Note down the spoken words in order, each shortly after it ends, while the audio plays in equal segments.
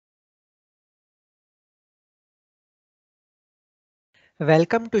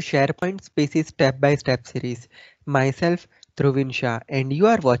Welcome to SharePoint Spaces step-by-step series. Myself, Dhruvin Shah, and you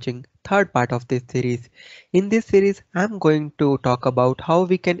are watching third part of this series. In this series, I'm going to talk about how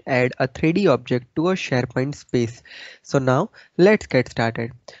we can add a 3D object to a SharePoint space. So now, let's get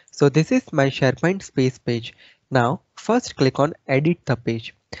started. So this is my SharePoint space page. Now, first click on Edit the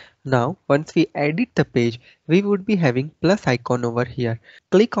page. Now, once we edit the page, we would be having plus icon over here.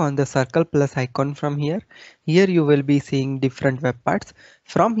 Click on the circle plus icon from here. Here you will be seeing different web parts.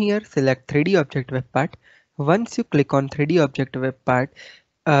 From here, select 3D object web part. Once you click on 3D object web part,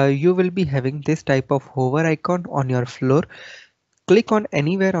 you will be having this type of hover icon on your floor. Click on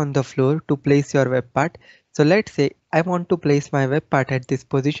anywhere on the floor to place your web part. So let's say I want to place my web part at this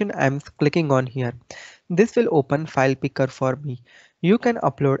position. I'm clicking on here. This will open file picker for me. You can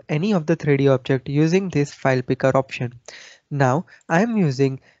upload any of the 3D object using this file picker option. Now I am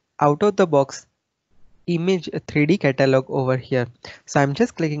using out of the box image 3D catalog over here. So I'm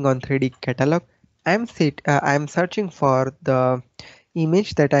just clicking on 3D catalog. I'm searching for the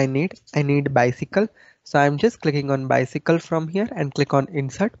image that I need. I need bicycle. So I'm just clicking on bicycle from here and click on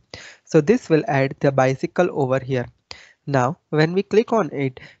insert. So this will add the bicycle over here. Now, when we click on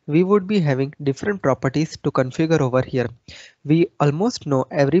it, we would be having different properties to configure over here. We almost know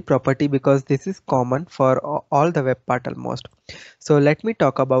every property because this is common for all the web part almost. So let me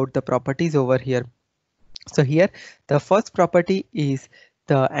talk about the properties over here. So here the first property is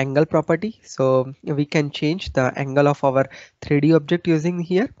the angle property. So we can change the angle of our 3D object using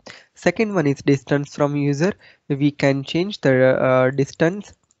here. Second one is distance from user. We can change the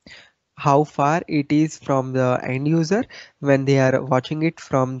distance, how far it is from the end user when they are watching it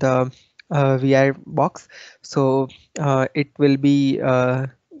from the VR box. So it will be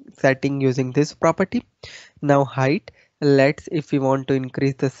setting using this property. Now height. If we want to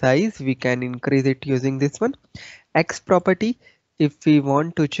increase the size, we can increase it using this one. X property. If we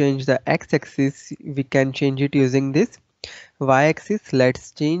want to change the x-axis, we can change it using this. Y-axis.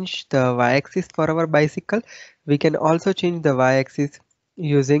 Let's change the y-axis for our bicycle. We can also change the y-axis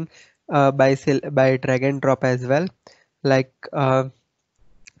using by drag and drop as well. Like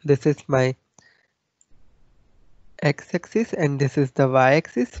this is my x-axis and this is the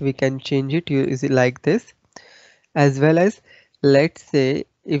y-axis. We can change it like this. As well as, let's say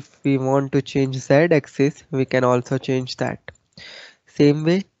if we want to change z-axis, we can also change that. Same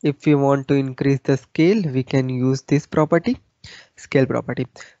way, if we want to increase the scale, we can use this property, scale property.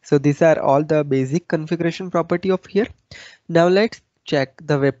 So these are all the basic configuration property of here. Now let's check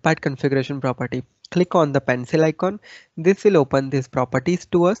the web part configuration property. Click on the pencil icon. This will open these properties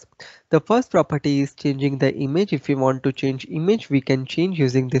to us. The first property is changing the image. If we want to change image, we can change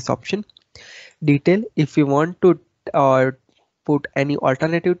using this option. Detail. If you want to put any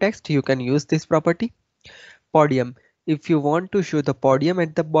alternative text, you can use this property. Podium. If you want to show the podium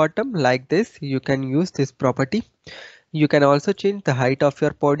at the bottom like this, you can use this property. You can also change the height of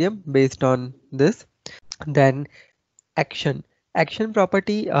your podium based on this. Then action. Action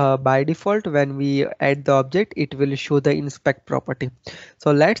property, by default when we add the object, it will show the inspect property.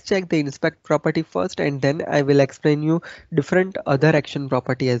 So let's check the inspect property first and then I will explain you different other action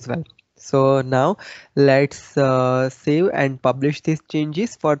property as well. So now let's save and publish these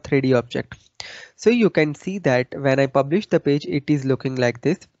changes for 3D object. So you can see that when I publish the page, it is looking like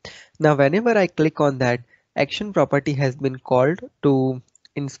this. Now whenever I click on that, action property has been called to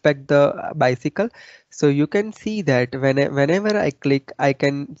inspect the bicycle. So you can see that whenever I click, I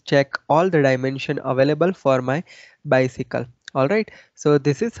can check all the dimension available for my bicycle. All right, so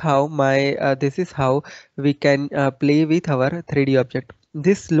this is how we can play with our 3D object.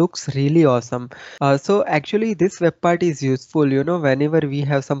 This looks really awesome. So actually this web part is useful, whenever we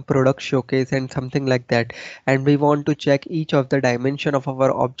have some product showcase and something like that, and we want to check each of the dimension of our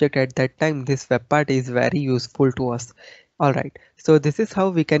object at that time, this web part is very useful to us. Alright, so this is how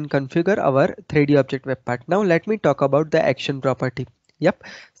we can configure our 3D object web part. Now let me talk about the action property. Yep,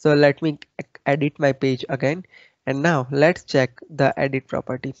 so let me edit my page again. And now let's check the edit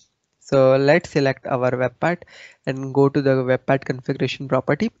property. So let's select our web part and go to the web part configuration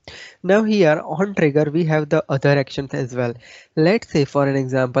property. Now here on trigger, we have the other actions as well. Let's say for an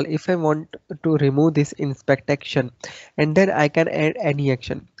example, if I want to remove this inspect action and then I can add any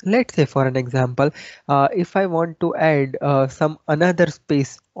action. Let's say for an example, if I want to add some another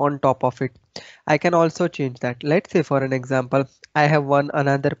space on top of it. I can also change that. Let's say for an example, I have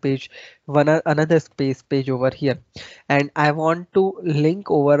another space page over here, and I want to link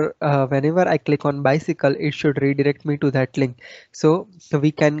over whenever I click on bicycle, it should redirect me to that link. So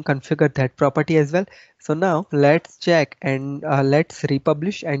we can configure that property as well. So now let's check and let's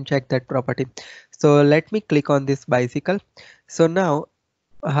republish and check that property. So let me click on this bicycle. So now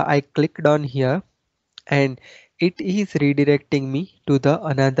I clicked on here and it is redirecting me to the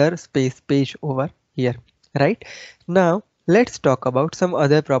another space page over here. Right now let's talk about some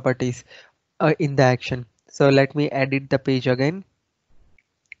other properties in the action. So let me edit the page again,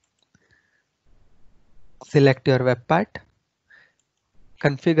 select your web part,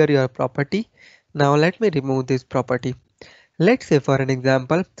 configure your property. Now let me remove this property. Let's say for an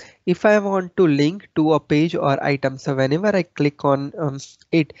example, if I want to link to a page or item, so whenever I click on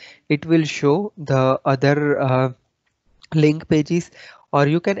it will show the other link pages, or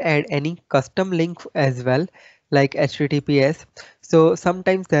you can add any custom link as well, like HTTPS. So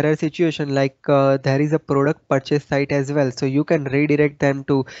sometimes there are situations like there is a product purchase site as well, so you can redirect them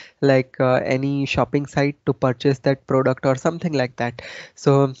to like any shopping site to purchase that product or something like that.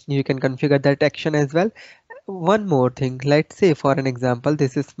 So you can configure that action as well. One more thing, let's say for an example,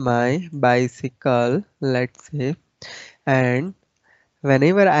 this is my bicycle, let's say, and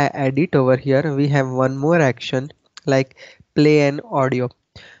whenever I add it over here, we have one more action like play an audio.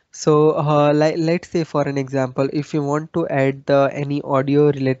 So let's say for an example, if you want to add any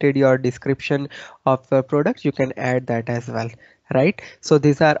audio related your description of the product, you can add that as well, right? So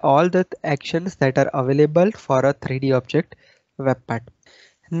these are all the actions that are available for a 3D object web part.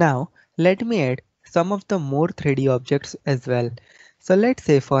 Now let me add some of the more 3D objects as well. So let's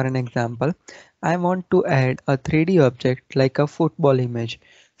say for an example, I want to add a 3D object like a football image.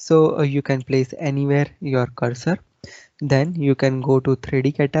 So you can place anywhere your cursor. Then you can go to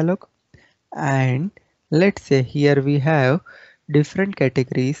 3D catalog, and let's say here we have different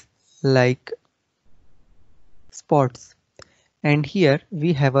categories like sports, and here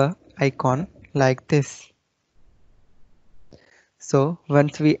we have a icon like this. So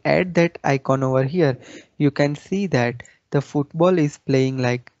once we add that icon over here, you can see that the football is playing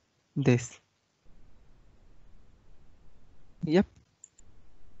like this. Yep.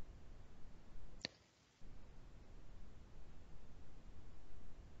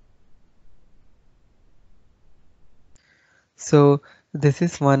 So this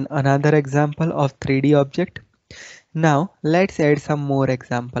is one another example of 3D object. Now let's add some more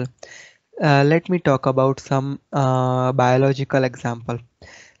example. Let me talk about some biological example.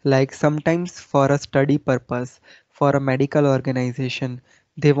 Like sometimes for a study purpose, for a medical organization,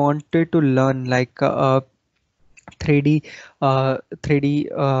 they wanted to learn like a 3D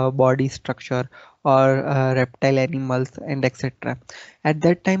 3D body structure or reptile animals and etc. At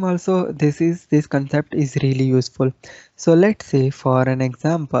that time also this concept is really useful. So let's say for an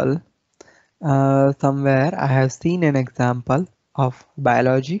example, somewhere I have seen an example of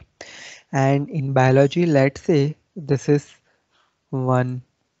biology, and in biology let's say this is one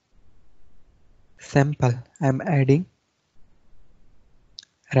sample I'm adding,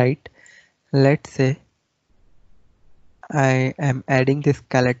 right? Let's say I am adding this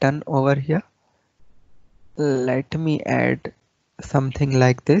skeleton over here. Let me add something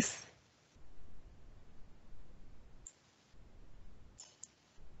like this.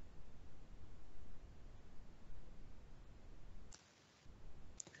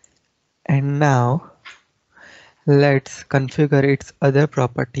 And now let's configure its other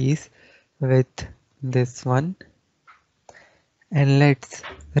properties with this one, and let's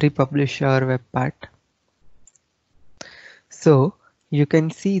republish our web part. So you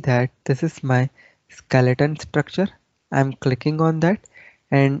can see that this is my skeleton structure. I'm clicking on that,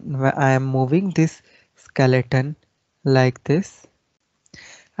 and I am moving this skeleton like this.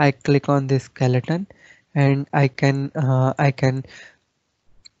 I click on this skeleton, and I can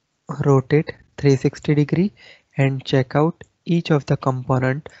rotate 360 degree and check out each of the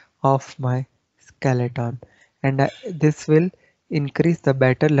component of my skeleton, and this will increase the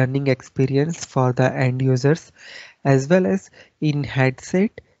better learning experience for the end users, as well as in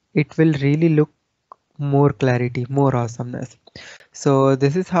headset it will really look more clarity, more awesomeness. So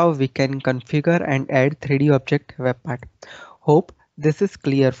this is how we can configure and add 3D object web part. Hope this is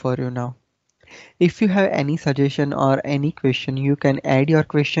clear for you now. If you have any suggestion or any question, you can add your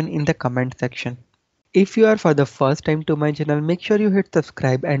question in the comment section. If you are for the first time to my channel, make sure you hit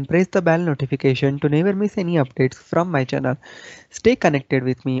subscribe and press the bell notification to never miss any updates from my channel. Stay connected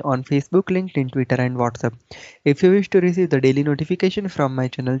with me on Facebook, LinkedIn, Twitter and WhatsApp. If you wish to receive the daily notification from my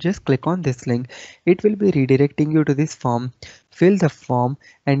channel, just click on this link. It will be redirecting you to this form. Fill the form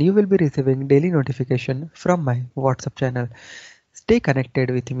and you will be receiving daily notification from my WhatsApp channel. Stay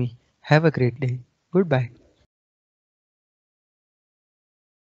connected with me. Have a great day. Goodbye.